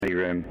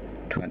Room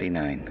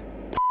 29.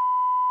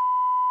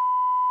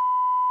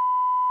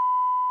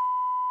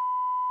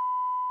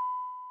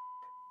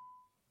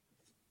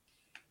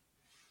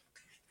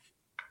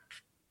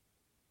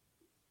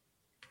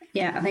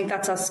 Yeah, I think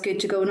that's us good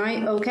to go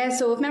now. Okay,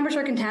 so if members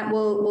are content,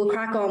 we'll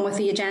crack on with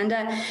the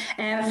agenda.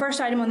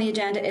 First item on the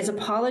agenda is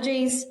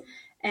apologies.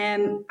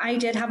 I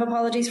did have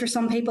apologies for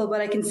some people,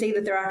 but I can see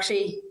that they're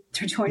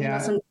joining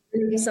us on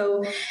Zoom.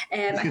 So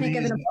I think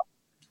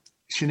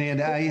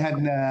Sinead, I had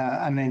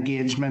an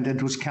engagement.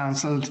 It was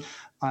cancelled,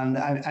 and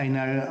I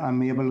now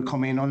I'm able to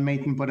come in on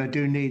meeting, but I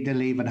do need to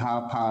leave at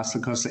 1:30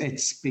 because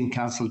it's been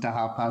cancelled to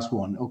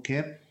 1:30.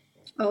 Okay.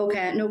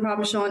 Okay, no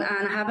problem, Sean.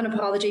 And I have an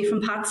apology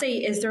from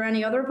Patsy. Is there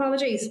any other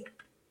apologies?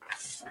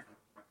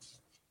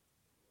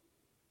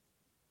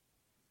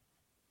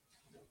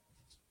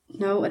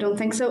 No, I don't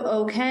think so.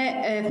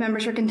 Okay, if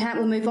members are content,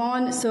 we'll move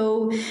on.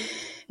 So,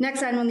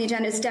 next item on the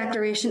agenda is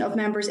declaration of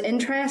members'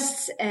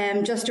 interests.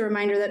 Just a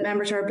reminder that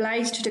members are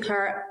obliged to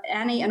declare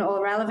any and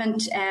all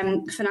relevant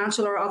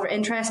financial or other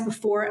interests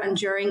before and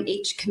during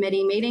each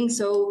committee meeting.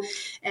 So,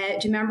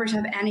 do members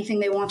have anything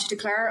they want to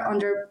declare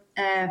under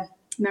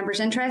members'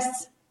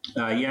 interests?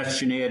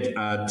 Yes, Sinead,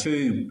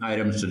 two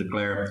items to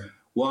declare.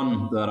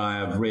 One, that I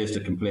have raised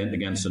a complaint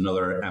against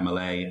another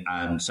MLA,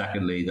 and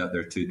secondly, that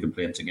there are two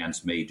complaints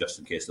against me, just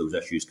in case those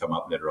issues come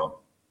up later on.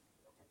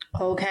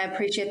 Okay,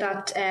 appreciate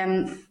that,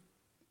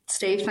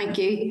 Steve. Thank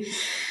you.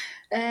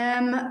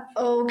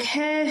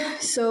 Okay,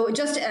 so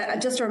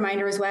just a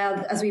reminder as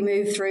well as we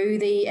move through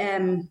the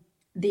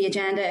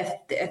agenda,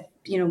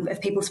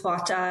 if people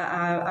spot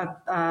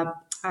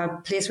a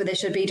place where they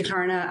should be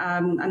declaring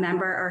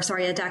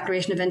a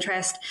declaration of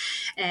interest,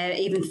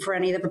 even for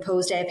any of the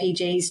proposed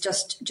APGs,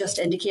 just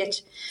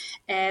indicate.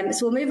 So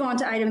we'll move on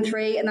to item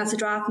 3, and that's the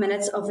draft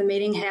minutes of the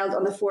meeting held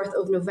on the 4th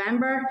of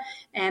November.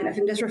 If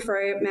you can just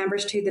refer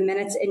members to the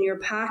minutes in your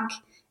pack,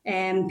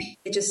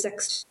 pages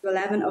 6 to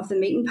 11 of the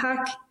meeting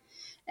pack.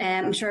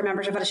 I'm sure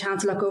members have had a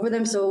chance to look over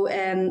them, so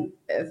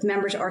if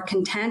members are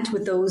content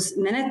with those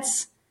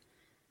minutes,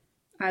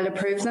 I'll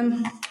approve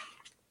them.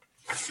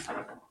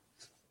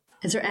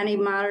 Is there any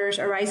matters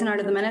arising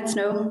out of the minutes?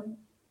 No?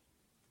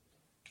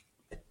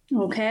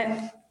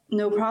 Okay,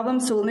 no problem.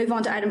 So we'll move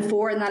on to item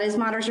 4, and that is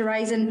matters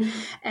arising.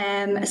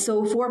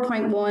 So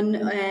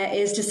 4.1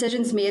 is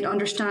decisions made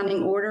under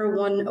Standing Order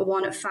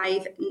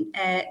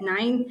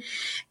 1159.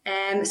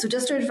 So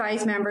just to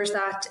advise members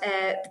that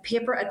the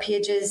paper at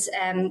pages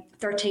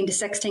 13 to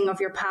 16 of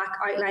your pack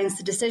outlines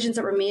the decisions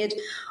that were made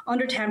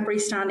under Temporary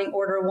Standing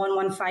Order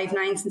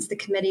 1159 since the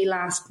committee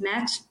last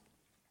met.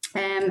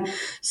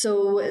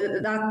 So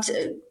that's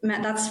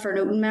for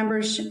noting,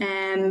 members,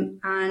 and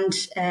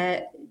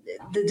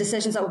the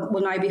decisions that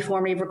will now be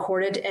formally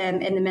recorded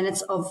in the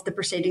minutes of the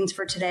proceedings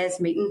for today's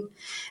meeting.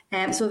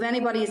 So if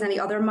anybody has any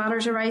other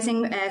matters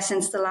arising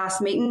since the last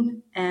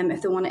meeting,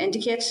 if they want to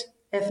indicate.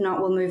 If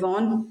not, we'll move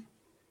on.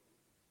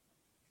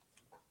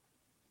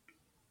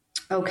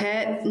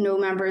 Okay, no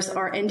members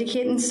are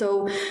indicating,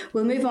 so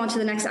we'll move on to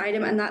the next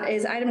item, and that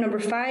is item number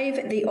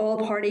 5, the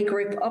all-party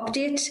group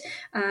update,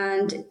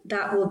 and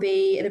that will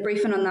be, the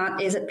briefing on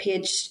that is at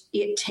page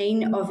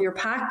 18 of your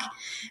pack.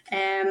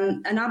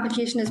 An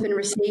application has been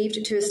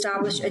received to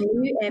establish a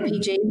new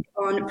APG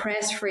on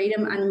press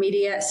freedom and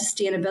media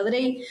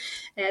sustainability.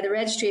 The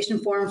registration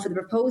form for the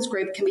proposed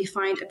group can be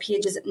found at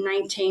pages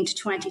 19 to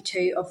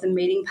 22 of the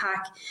meeting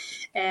pack.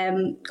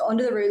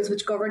 Under the rules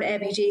which govern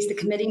APGs, the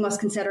committee must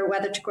consider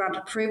whether to grant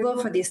approval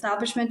for the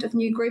establishment of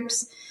new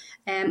groups,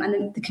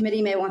 and the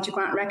committee may want to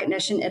grant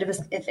recognition if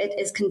it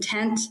is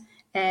content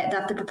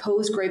that the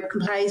proposed group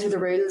complies with the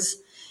rules,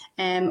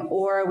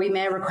 or we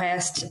may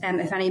request,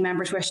 if any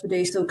members wish to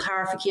do so,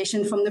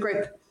 clarification from the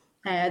group,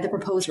 the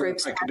proposed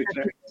groups.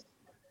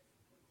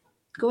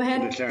 Go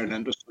ahead. I declare an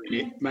interest.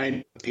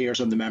 Mine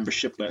appears on the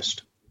membership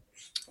list.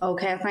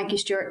 Okay, thank you,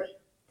 Stuart.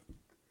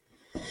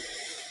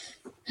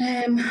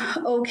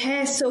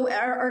 Okay, so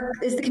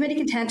is the committee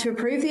content to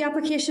approve the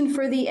application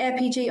for the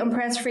APG on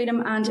press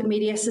freedom and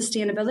media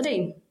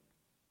sustainability?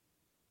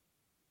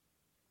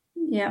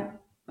 Yeah,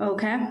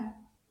 okay.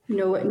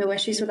 No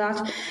issues with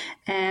that.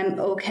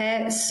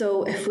 Okay,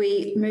 so if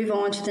we move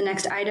on to the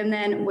next item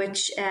then,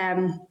 which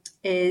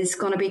is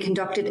going to be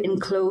conducted in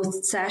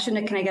closed session.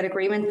 Can I get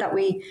agreement that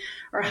we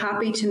are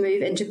happy to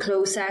move into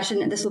closed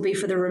session? And this will be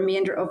for the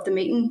remainder of the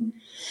meeting.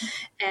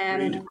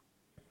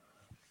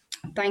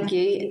 Thank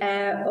you.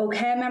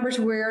 Okay, members,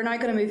 we're now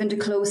going to move into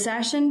closed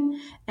session.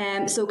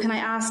 So can I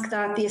ask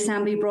that the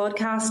Assembly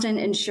Broadcasting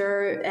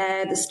ensure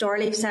the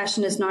Starleaf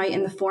session is now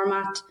in the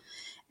format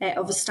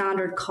of a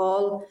standard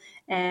call.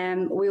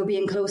 We'll be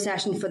in closed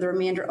session for the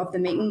remainder of the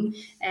meeting.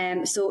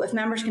 So if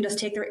members can just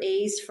take their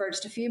ease for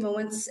just a few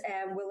moments,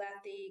 we'll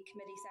let the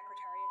committee secretariat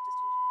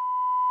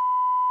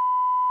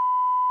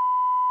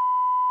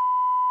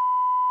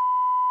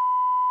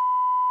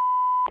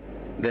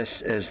This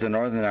is the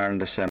Northern Ireland Assembly.